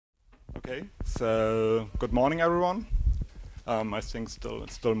Okay, so good morning, everyone. I think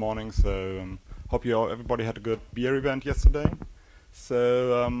it's still morning, so hope everybody had a good beer event yesterday.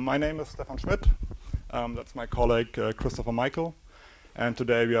 So my name is Stefan Schmidt. That's my colleague Christopher Michael, and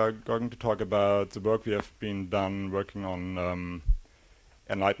today we are going to talk about the work we have been done working on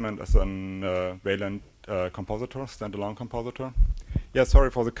Enlightenment as an Wayland compositor, standalone compositor. Yeah, sorry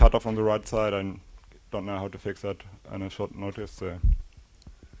for the cutoff on the right side. I don't know how to fix that on a short notice.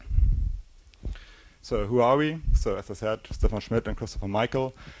 So who are we? So as I said, Stefan Schmidt and Christopher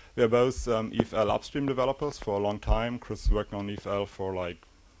Michael. We are both EFL upstream developers for a long time. Chris is working on EFL for like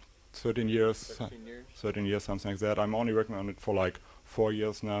 13 years. 13 years, something like that. I'm only working on it for like 4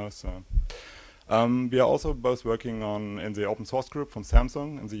 years now. So we are also both working in the open source group from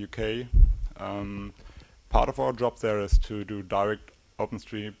Samsung in the UK. Part of our job there is to do direct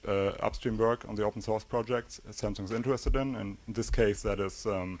upstream work on the open source projects Samsung is interested in. And in this case, that is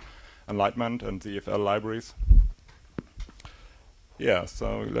Enlightenment and the EFL libraries. Yeah,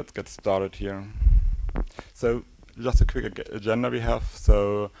 so let's get started here. So just a quick agenda we have.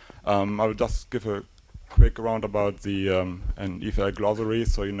 So I will just give a quick roundabout the an EFL glossary,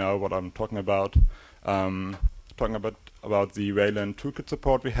 so you know what I'm talking about. Talking about the Wayland toolkit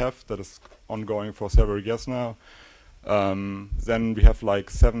support we have that is ongoing for several years now. Then we have like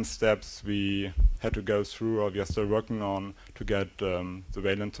 7 steps we had to go through, or we are still working on, to get the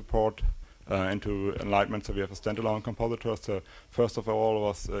Wayland support into Enlightenment. So we have a standalone compositor. So first of all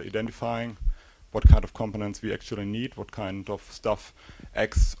was identifying what kind of components we actually need, what kind of stuff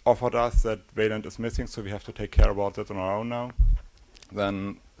X offered us that Wayland is missing, so we have to take care about that on our own now.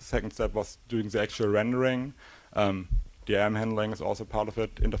 Then second step was doing the actual rendering. DRM handling is also part of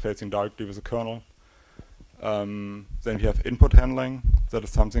it, interfacing directly with the kernel. Then we have input handling. That is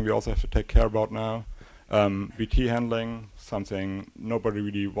something we also have to take care about now. VT handling, something nobody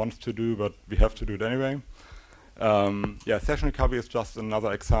really wants to do, but we have to do it anyway. Yeah, session recovery is just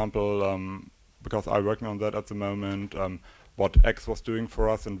another example, because I'm working on that at the moment. What X was doing for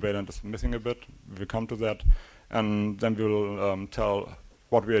us, and Wayland is missing a bit. We'll come to that. And then we'll tell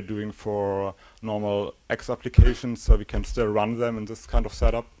what we are doing for normal X applications, so we can still run them in this kind of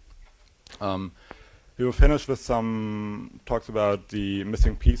setup. We will finish with some talks about the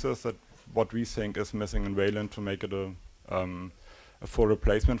missing pieces, that what we think is missing in Wayland to make it a full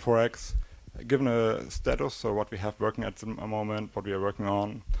replacement for X. Given a status, so what we have working at the moment, what we are working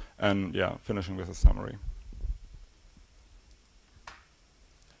on, and yeah, finishing with a summary.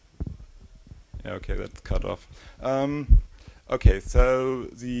 Yeah, okay, that's cut off. Okay, so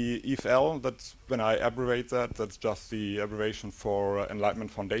the EFL, that's when I abbreviate that, that's just the abbreviation for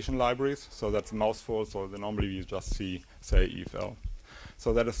Enlightenment Foundation libraries. So that's a mouthful, so normally you just say EFL.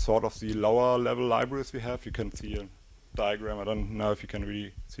 So that is sort of the lower level libraries we have. You can see a diagram. I don't know if you can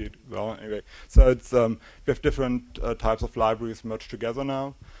really see it well. Anyway, so it's we have different types of libraries merged together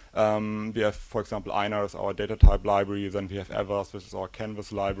now. We have, for example, INAR is our data type library. Then we have Evers, which is our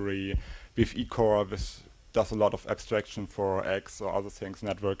canvas library. We have eCore, which does a lot of abstraction for X or other things,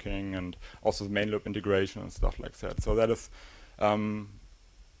 networking, and also the main loop integration and stuff like that. So that is,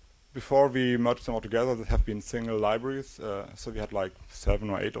 before we merged them all together, there have been single libraries. So we had like 7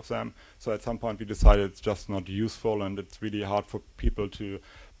 or 8 of them. So at some point we decided it's just not useful, and it's really hard for people to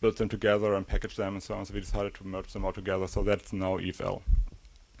build them together and package them and so on. So we decided to merge them all together. So that's now EFL.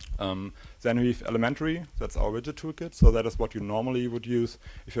 Then we have Elementary, that's our widget toolkit. So that is what you normally would use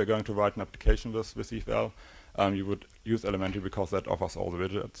if you're going to write an application with EFL. You would use Elementary because that offers all the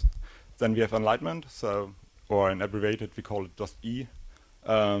widgets. Then we have Enlightenment, so, or in abbreviated we call it just E.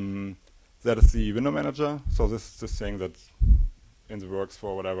 That is the window manager. So this is this thing that's in the works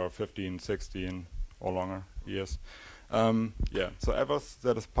for whatever, 15, 16 or longer years. Yeah, so Evers,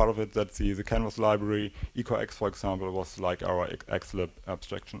 that is part of it. That's the canvas library. eCore X, for example, was like our XLib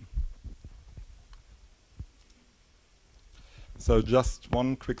abstraction. So just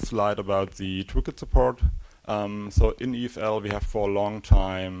one quick slide about the toolkit support. So in EFL, we have for a long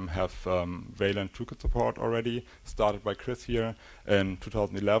time have Wayland toolkit support already, started by Chris here in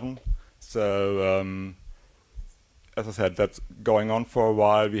 2011. So as I said, that's going on for a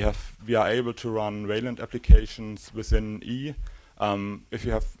while. We are able to run Wayland applications within E. If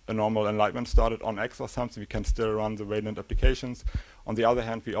you have a normal Enlightenment started on X or something, we can still run the Wayland applications. On the other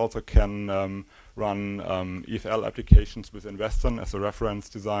hand, we also can run EFL applications within Western as a reference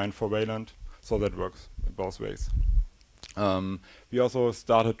design for Wayland. So that works both ways. We also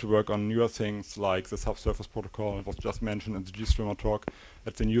started to work on newer things like the subsurface protocol. It was just mentioned in the GStreamer talk.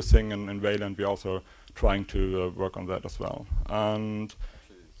 That's a new thing in Wayland. We're also trying to work on that as well. And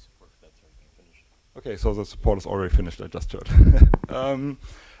actually, the support for that's already finished. Okay, so the support is already finished, I just heard.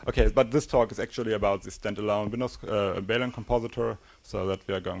 Okay, but this talk is actually about the standalone Windows Wayland Compositor, so that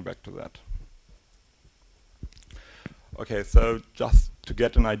we are going back to that. Okay, so just to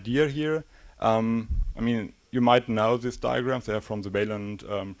get an idea here, I mean, you might know these diagrams. They are from the Wayland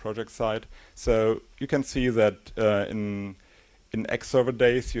project side. So you can see that in X server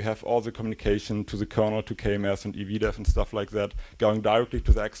days, you have all the communication to the kernel, to KMS and EVDEF and stuff like that, going directly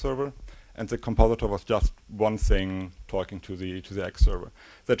to the X server. And the compositor was just one thing talking to the X server.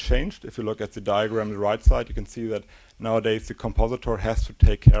 That changed. If you look at the diagram on the right side, you can see that nowadays the compositor has to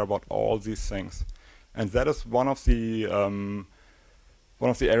take care about all these things. And that is one of the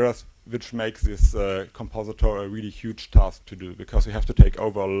areas which makes this compositor a really huge task to do, because we have to take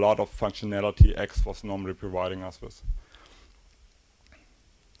over a lot of functionality X was normally providing us with.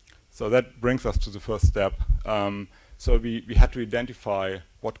 So that brings us to the first step. So we had to identify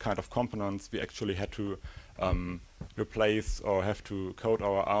what kind of components we actually had to replace or have to code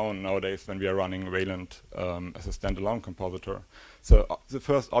our own nowadays when we are running Wayland as a standalone compositor. So the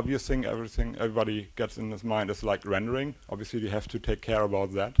first obvious thing everybody gets in his mind is like rendering. Obviously we have to take care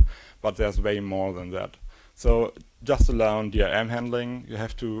about that, but there's way more than that. So just alone DRM handling, you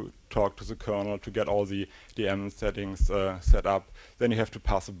have to talk to the kernel to get all the DM settings set up. Then you have to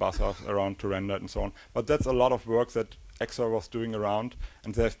pass the buzzers around to render it and so on. But that's a lot of work that Xor was doing around,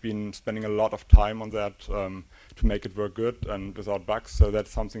 and they've been spending a lot of time on that to make it work good and without bugs. So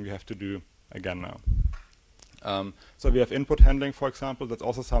that's something we have to do again now. So we have input handling, for example. That's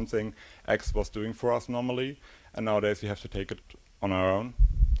also something X was doing for us normally, and nowadays we have to take it on our own.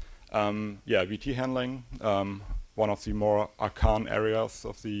 Yeah, VT handling, one of the more arcane areas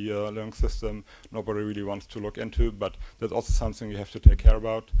of the Linux system. Nobody really wants to look into, but that's also something we have to take care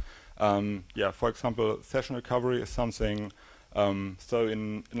about. Yeah, for example, session recovery is something. So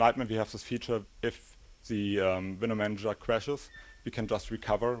in Enlightenment, we have this feature: if the window manager crashes, we can just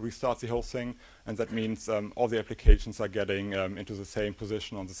recover, restart the whole thing, and that means all the applications are getting into the same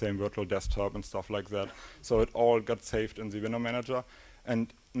position on the same virtual desktop and stuff like that. So it all got saved in the window manager.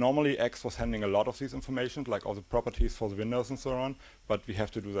 And normally X was handling a lot of these information, like all the properties for the windows and so on, but we have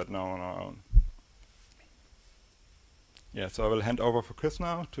to do that now on our own. Yeah, so I will hand over for Chris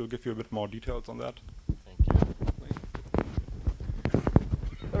now to give you a bit more details on that. Thank you.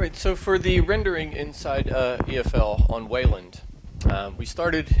 All right, so for the rendering inside EFL on Wayland, we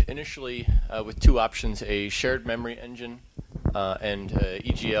started initially with two options: a shared memory engine and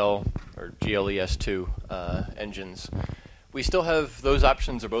EGL or GLES2 engines. We still have those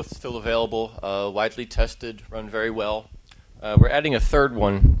options, are both still available, widely tested, run very well. We're adding a third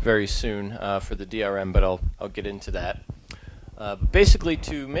one very soon for the DRM, but I'll get into that. Basically,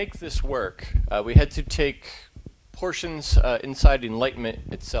 to make this work, we had to take portions inside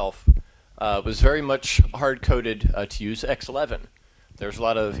Enlightenment itself. It was very much hard-coded to use X11. There's a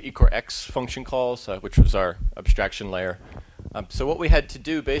lot of eCoreX function calls, which was our abstraction layer. So what we had to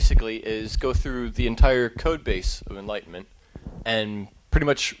do basically is go through the entire code base of Enlightenment and pretty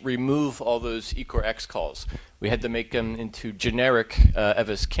much remove all those eCoreX calls. We had to make them into generic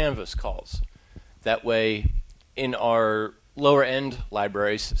EVIS canvas calls. That way, in our lower end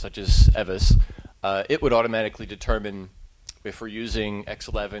libraries, such as EVIS, it would automatically determine if we're using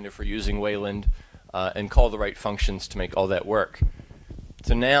X11, if we're using Wayland, and call the right functions to make all that work.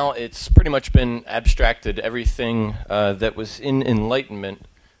 So now it's pretty much been abstracted. Everything that was in Enlightenment,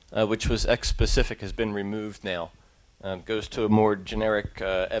 which was X-specific, has been removed now. Goes to a more generic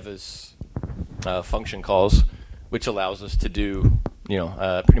EVIS function calls, which allows us to do,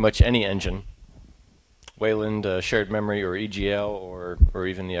 pretty much any engine. Wayland, shared memory, or EGL, or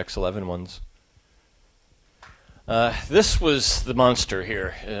even the X11 ones. This was the monster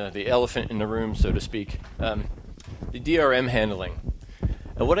here, the elephant in the room, so to speak. The DRM handling.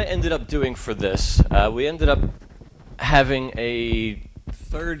 And what I ended up doing for this, we ended up having a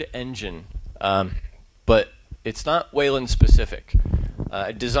third engine, but it's not Wayland specific.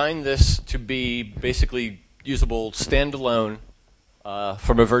 I designed this to be basically usable standalone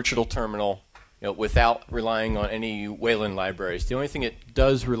from a virtual terminal, without relying on any Wayland libraries. The only thing it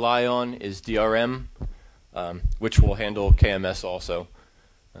does rely on is DRM, which will handle KMS also.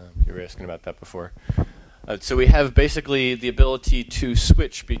 You were asking about that before. So we have basically the ability to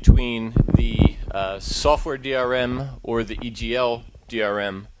switch between the software DRM or the EGL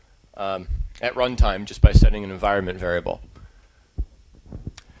DRM at runtime just by setting an environment variable.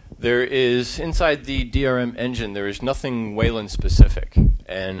 There is, inside the DRM engine, there is nothing Wayland specific,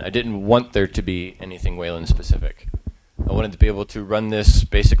 and I didn't want there to be anything Wayland specific. I wanted to be able to run this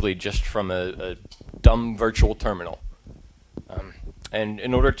basically just from a dumb virtual terminal. And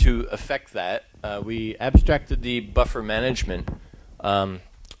in order to affect that, we abstracted the buffer management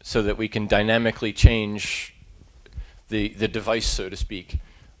so that we can dynamically change the device, so to speak.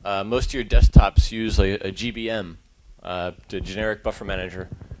 Most of your desktops use a GBM, the generic buffer manager.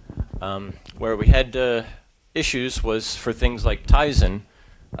 Where we had issues was for things like Tizen,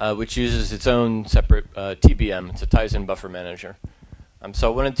 which uses its own separate TBM. It's a Tizen buffer manager.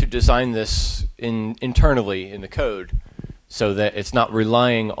 So I wanted to design this internally in the code so that it's not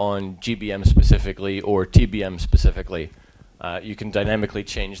relying on GBM specifically or TBM specifically. You can dynamically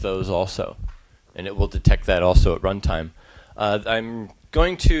change those also, and it will detect that also at runtime. I'm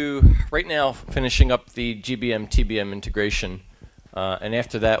going to, right now, finishing up the GBM TBM integration, and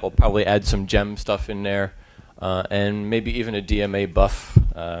after that we'll probably add some gem stuff in there, and maybe even a DMA buff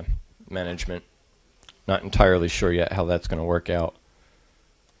management. Not entirely sure yet how that's going to work out.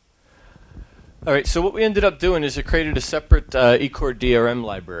 All right, so what we ended up doing is it created a separate eCore DRM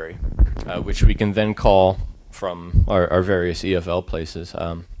library, which we can then call from our various EFL places.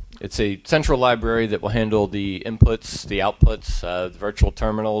 It's a central library that will handle the inputs, the outputs, the virtual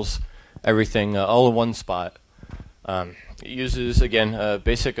terminals, everything all in one spot. It uses, again,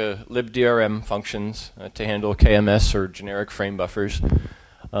 basic libdrm functions to handle KMS or generic frame buffers.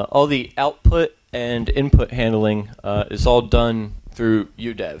 All the output and input handling is all done through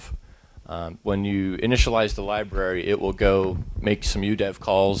UDEV. When you initialize the library, it will go make some UDEV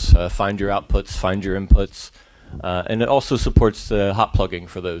calls, find your outputs, find your inputs, and it also supports the hot plugging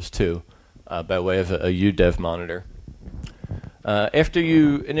for those too, by way of a UDEV monitor. After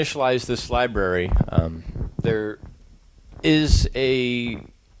you initialize this library, there is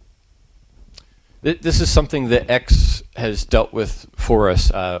this is something that X has dealt with for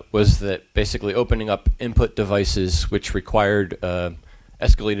us, was that basically opening up input devices which required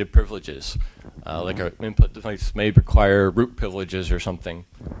escalated privileges. Like our input device may require root privileges or something.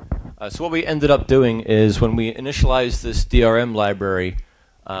 So what we ended up doing is when we initialize this DRM library,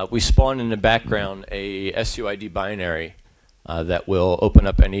 we spawn in the background a SUID binary that will open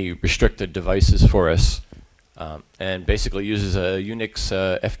up any restricted devices for us, and basically uses a Unix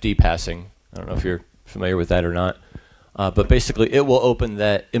FD passing. I don't know if you're familiar with that or not. But basically it will open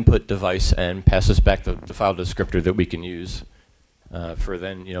that input device and pass us back the file descriptor that we can use for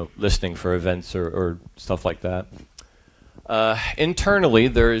then, listening for events or stuff like that. Internally,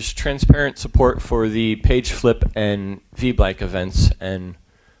 there is transparent support for the page flip and VBlank events. And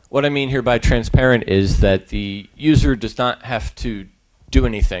what I mean here by transparent is that the user does not have to do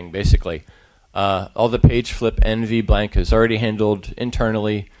anything, basically. All the page flip and VBlank is already handled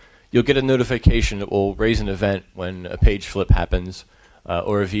internally. You'll get a notification that will raise an event when a page flip happens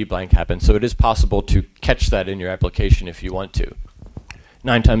or a VBlank happens. So it is possible to catch that in your application if you want to.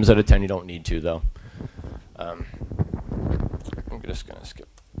 9 times out of 10, you don't need to, though. I'm just going to skip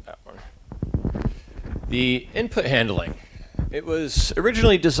that one. The input handling. It was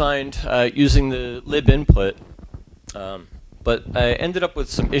originally designed using the lib input, but I ended up with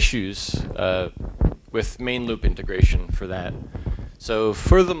some issues with main loop integration for that. So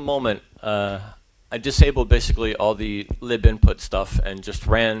for the moment, I disabled basically all the lib input stuff and just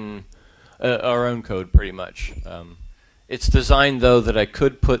ran our own code pretty much. It's designed, though, that I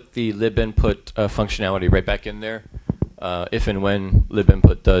could put the lib input functionality right back in there if and when lib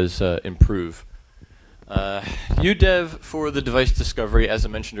input does improve. UDEV for the device discovery, as I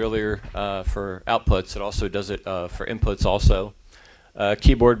mentioned earlier, for outputs. It also does it for inputs also.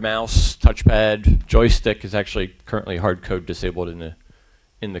 Keyboard, mouse, touchpad, joystick is actually currently hard code disabled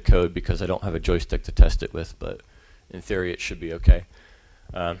in the code because I don't have a joystick to test it with, but in theory it should be okay.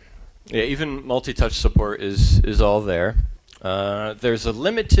 Yeah, even multi-touch support is all there. There's a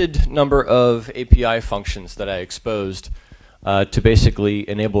limited number of API functions that I exposed to basically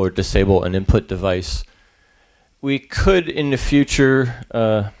enable or disable an input device. We could, in the future,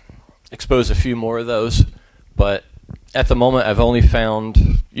 expose a few more of those, but at the moment I've only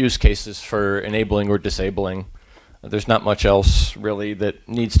found use cases for enabling or disabling. There's not much else really that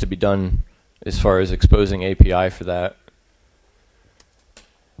needs to be done as far as exposing API for that.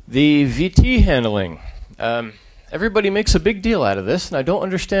 The VT handling. Everybody makes a big deal out of this, and I don't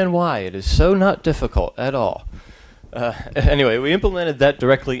understand why. It is so not difficult at all. Anyway, we implemented that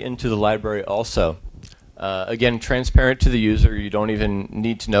directly into the library also. Again, transparent to the user. You don't even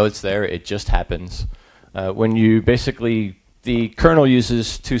need to know it's there. It just happens. When you basically, the kernel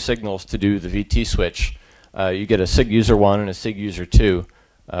uses 2 signals to do the VT switch. You get a SIG user 1 and a SIG user 2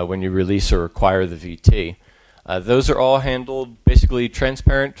 when you release or acquire the VT. Those are all handled basically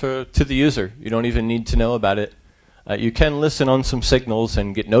transparent to the user. You don't even need to know about it. You can listen on some signals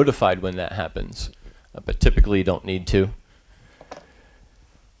and get notified when that happens, but typically you don't need to.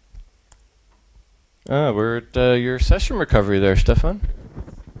 We're at your session recovery there, Stefan.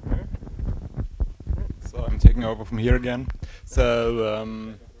 taking over from here again. So,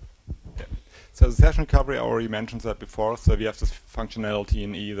 yeah. So the session recovery, I already mentioned that before. So we have this functionality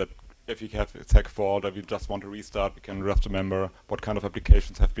in E that if you have a tech fault or you just want to restart, we can just remember what kind of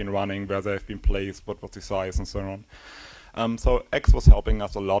applications have been running, where they have been placed, what was the size, and so on. So X was helping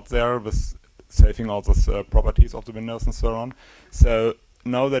us a lot there with saving all those properties of the windows and so on. So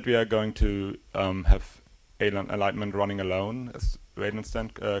now that we are going to have Enlightenment running alone as Wayland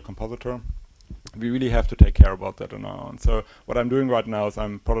Compositor, we really have to take care about that on our own. So what I'm doing right now is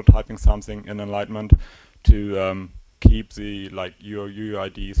I'm prototyping something in Enlightenment to keep the your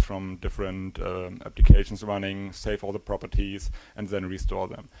UIDs from different applications running, save all the properties, and then restore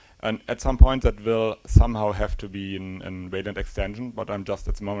them. And at some point that will somehow have to be in Wayland extension, but at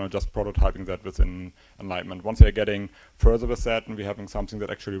the moment I'm just prototyping that within Enlightenment. Once we're getting further with that and we're having something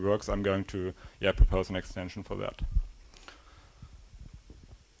that actually works, I'm going to propose an extension for that.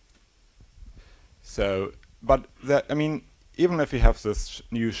 So, but that, I mean, even if we have this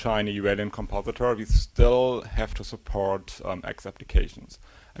new shiny Wayland Compositor, we still have to support X applications.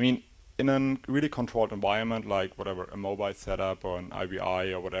 I mean, in a really controlled environment, like whatever, a mobile setup or an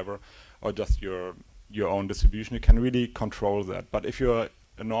IBI or whatever, or just your own distribution, you can really control that. But if you're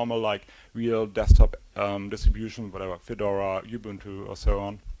a normal, real desktop distribution, whatever, Fedora, Ubuntu, or so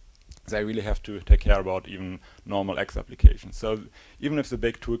on, they really have to take care about even normal X applications. So even if the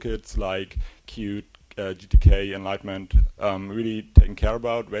big toolkits like Qt, GTK, Enlightenment really taking care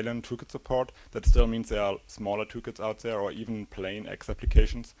about Wayland toolkit support, that still means there are smaller toolkits out there or even plain X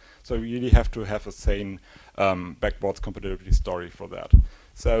applications. So we really have to have a sane backwards compatibility story for that.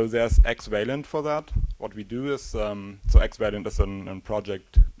 So there's X Wayland for that. What we do is, so X Wayland is a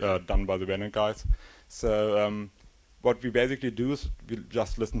project done by the Wayland guys. So what we basically do is we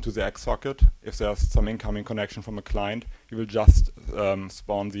just listen to the X socket. If there's some incoming connection from a client, we will just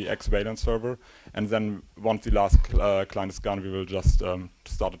spawn the X Wayland server, and then once the last client is gone, we will just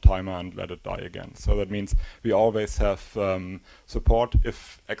start a timer and let it die again. So that means we always have support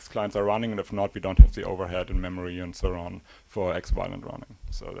if X clients are running, and if not, we don't have the overhead in memory and so on for X Wayland running.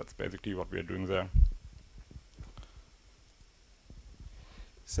 So that's basically what we are doing there.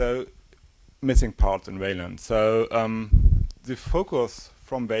 So missing parts in Wayland. So the focus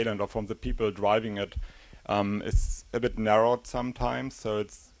from Wayland or from the people driving it is a bit narrowed sometimes. So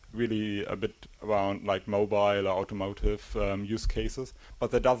it's really a bit around mobile or automotive use cases. But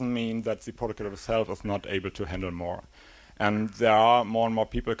that doesn't mean that the protocol itself is not able to handle more. And there are more and more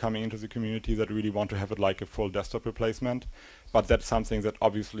people coming into the community that really want to have it like a full desktop replacement. But that's something that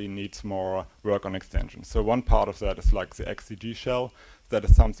obviously needs more work on extensions. So one part of that is like the XCG shell. That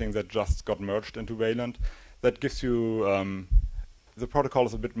is something that just got merged into Wayland. That gives you, the protocol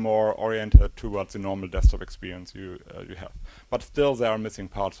is a bit more oriented towards the normal desktop experience you have. But still there are missing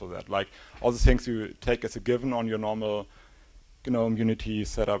parts for that. Like all the things you take as a given on your normal Unity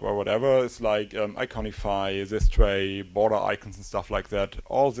setup or whatever, it's like Iconify, this tray, border icons and stuff like that.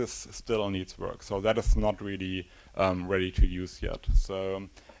 All this still needs work. So that is not really ready to use yet. So.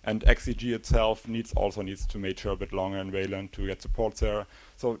 And XCG itself also needs to mature a bit longer in Wayland to get support there.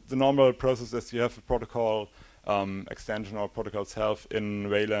 So the normal process is you have a protocol extension or protocol itself in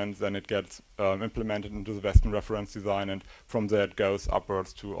Wayland, then it gets implemented into the Western reference design, and from there it goes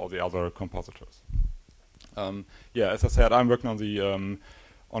upwards to all the other compositors. As I said, I'm working on the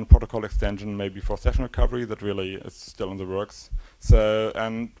on protocol extension maybe for session recovery. That really is still in the works. So,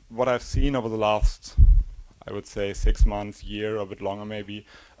 and what I've seen over the last, I would say 6 months, year, or a bit longer maybe,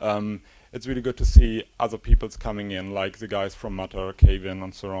 it's really good to see other people's coming in, like the guys from Mutter, Kevin,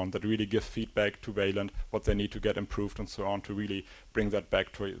 and so on, that really give feedback to Wayland, what they need to get improved and so on, to really bring that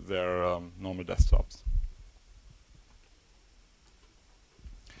back to their normal desktops.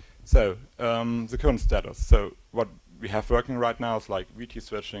 So, the current status. So, what we have working right now is like VT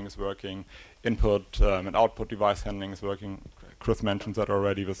switching is working, input and output device handling is working. Chris mentioned that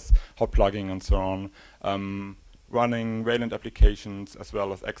already with hot plugging and so on. Running Wayland applications as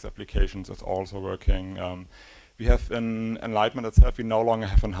well as X applications is also working. We have in Enlightenment itself, we no longer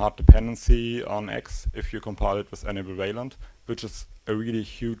have a hard dependency on X if you compile it with enable Wayland, which is a really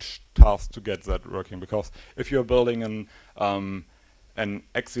huge task to get that working, because if you're building an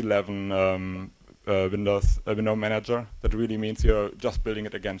X11 window manager, that really means you're just building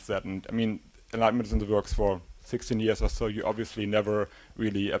it against that. And I mean, Enlightenment is in the works for 16 years or so. You obviously never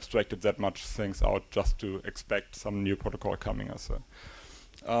really abstracted that much things out just to expect some new protocol coming or so.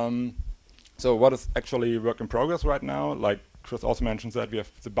 So what is actually work in progress right now? Like Chris also mentioned that we have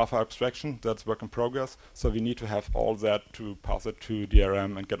the buffer abstraction, that's work in progress. So we need to have all that to pass it to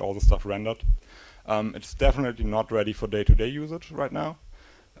DRM and get all the stuff rendered. It's definitely not ready for day-to-day usage right now.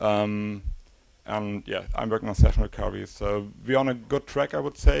 And yeah, I'm working on session recovery, so we're on a good track, I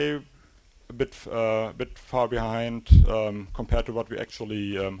would say. A bit far behind compared to what we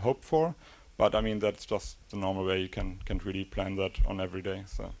actually hoped for, but I mean that's just the normal way. You can't really plan that on every day.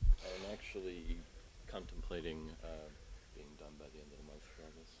 So I'm actually contemplating being done by the end of the month,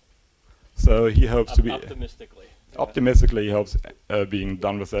 Jarvis. So he hopes to be optimistically. Optimistically, he hopes being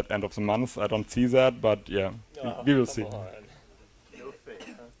done with that end of the month. I don't see that, but yeah, we will see. No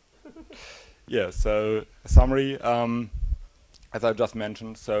faith, huh? Yeah. So a summary, as I just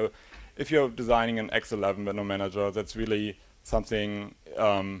mentioned. So if you're designing an X11 window manager, that's really something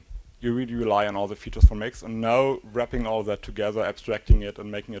you really rely on all the features from X, and now wrapping all that together, abstracting it,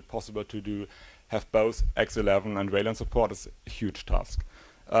 and making it possible to have both X11 and Wayland support is a huge task.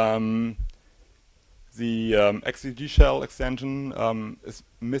 The XCG shell extension is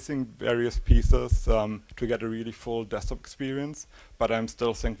missing various pieces to get a really full desktop experience, but I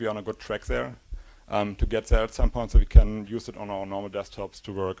still think we're on a good track there. To get there at some point so we can use it on our normal desktops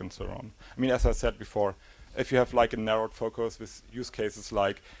to work and so on. I mean, as I said before, if you have like a narrowed focus with use cases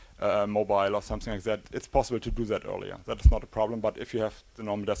like mobile or something like that, it's possible to do that earlier. That is not a problem, but if you have the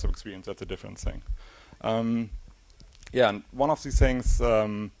normal desktop experience, that's a different thing. Yeah, and one of these things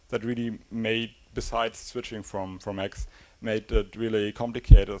that really made, besides switching from X, made it really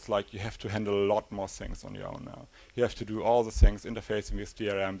complicated. It's like you have to handle a lot more things on your own now. You have to do all the things, interfacing with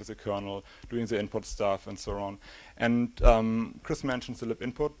DRM, with the kernel, doing the input stuff, and so on. And Chris mentioned the lib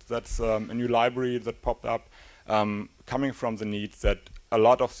input. That's a new library that popped up, coming from the need that a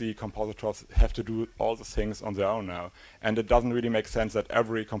lot of the compositors have to do all the things on their own now. And it doesn't really make sense that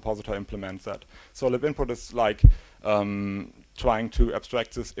every compositor implements that. So lib input is like trying to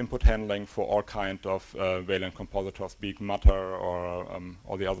abstract this input handling for all kind of Wayland compositors, be it Mutter or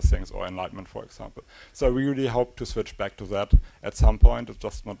all the other things, or Enlightenment, for example. So we really hope to switch back to that at some point. It's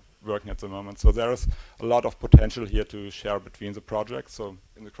just not working at the moment. So there is a lot of potential here to share between the projects. So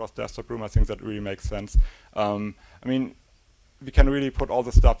in the cross-desktop room, I think that really makes sense. I mean, we can really put all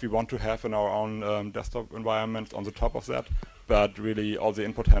the stuff we want to have in our own desktop environment on the top of that, but really all the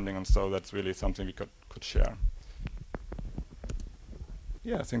input handling and so that's really something we could share.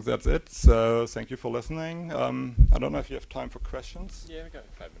 Yeah, I think that's it. So thank you for listening. I don't know if you have time for questions. Yeah, we got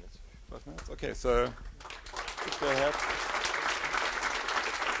 5 minutes. 5 minutes? Okay, so just go ahead.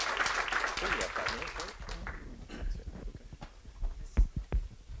 We got 5 minutes, right? That's it.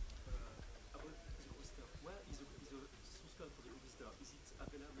 Where is the source code for the compositor? Is it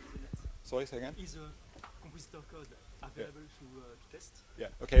available in the net? Sorry, say again? Is the compositor code available to test? Yeah,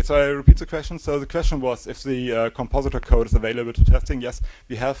 okay, so I repeat the question. So the question was if the compositor code is available to testing. Yes,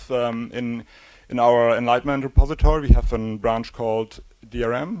 we have in our Enlightenment repository, we have a branch called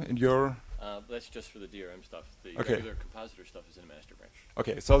DRM in your... That's just for the DRM stuff. The okay. regular compositor stuff is in a master branch.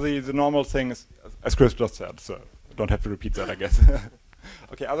 Okay, so the normal thing is, as Chris just said, so I don't have to repeat that, I guess.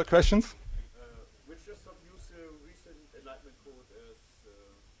 Okay, other questions? Which desktop use recent Enlightenment code as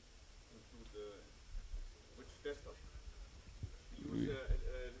include which desktop use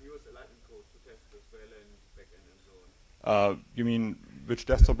newest Enlightenment code to test the Wayland backend and so on? You mean which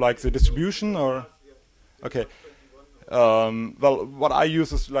desktop, like the distribution, or? Okay. Well, what I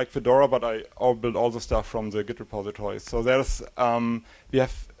use is like Fedora, but I build all the stuff from the Git repositories. So there's we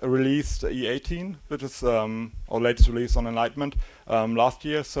have released E18, which is our latest release on Enlightenment last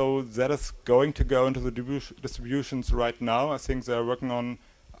year. So that is going to go into the distributions right now. I think they're working on.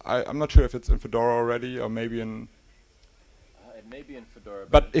 I'm not sure if it's in Fedora already or maybe in. It may be in Fedora,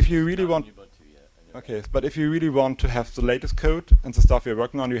 but if you really want. Okay, but if you really want to have the latest code and the stuff you're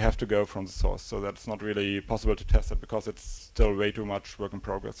working on, you have to go from the source. So that's not really possible to test it because it's still way too much work in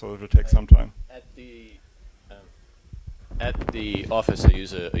progress. So it will take some time. At the office, I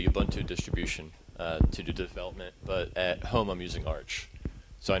use a Ubuntu distribution to do development, but at home I'm using Arch.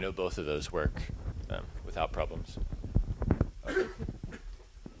 So I know both of those work without problems.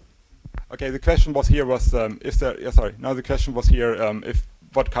 Okay, the question was here was is there? Yeah, sorry. Now the question was here if.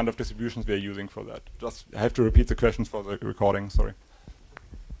 What kind of distributions we are using for that? Just I have to repeat the questions for the recording. Sorry.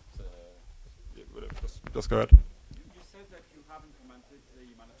 Just go ahead. You said that you have implemented the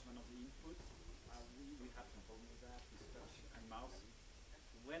management of the input. We had some problems with that, with touch and mouse.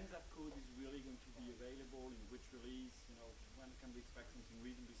 When that code is really going to be available, in which release? You know, when can we expect something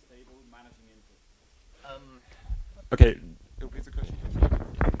reasonably stable, managing input? Okay. Repeat the question.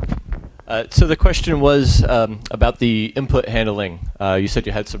 So the question was about the input handling. You said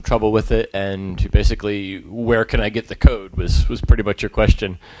you had some trouble with it, and basically, where can I get the code was pretty much your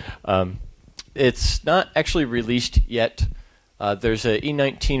question. It's not actually released yet. There's a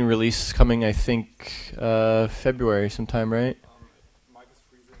E19 release coming, I think, February sometime, right? Mike is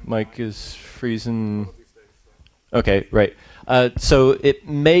freezing. mic is freezing. Okay, right. So it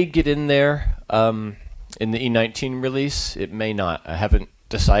may get in there in the E19 release. It may not. I haven't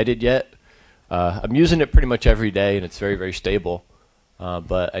decided yet. I'm using it pretty much every day, and it's very, very stable.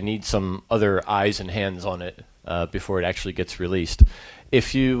 But I need some other eyes and hands on it before it actually gets released.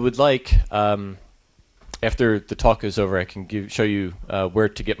 If you would like, after the talk is over, I can show you where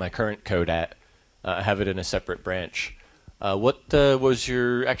to get my current code at. I have it in a separate branch. What was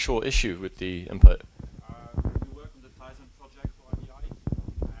your actual issue with the input? We work on the Tizen project for IBI, and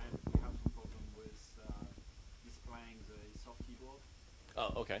we have some problem with displaying the soft keyboard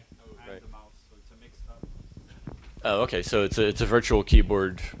Oh, okay. and the mouse, so it's a mixed up. Oh, okay. So it's a virtual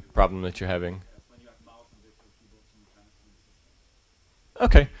keyboard problem that you're having. That's when you have mouse and virtual keyboard simultaneously in the system.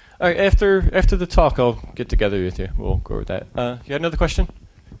 Okay. All right. After the talk, I'll get together with you. We'll go with that. You had another question?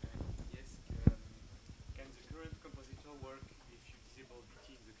 Yes. Can the current compositor work if you disable VT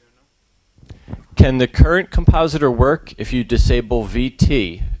in the kernel? Can the current compositor work if you disable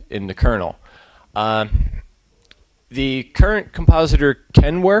VT in the kernel? The current compositor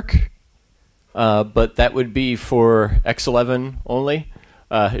can work, but that would be for X11 only.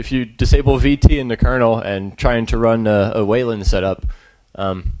 If you disable VT in the kernel and trying to run a Wayland setup,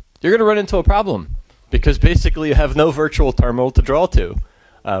 you're going to run into a problem because basically you have no virtual terminal to draw to.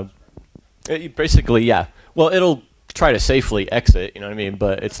 Basically, yeah. Well, it'll try to safely exit, you know what I mean?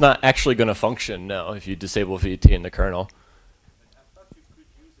 But it's not actually going to function, no, if you disable VT in the kernel. I thought you could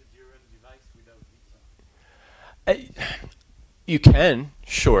use a DRM device without VT. You can,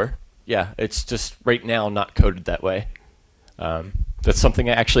 sure. Yeah, it's just right now not coded that way. That's something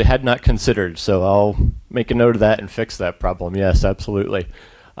I actually had not considered, so I'll make a note of that and fix that problem. Yes, absolutely.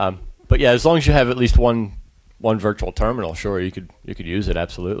 But yeah, as long as you have at least one virtual terminal, sure, you could use it,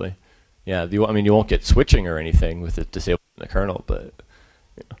 absolutely. Yeah, I mean, you won't get switching or anything with it disabled in the kernel, but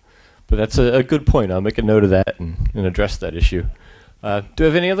that's a good point. I'll make a note of that and address that issue. Do you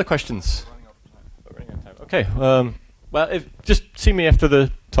have any other questions? Running out of time. Okay. Well, just see me after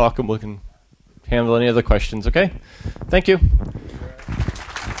the talk and we can handle any other questions, okay? Thank you.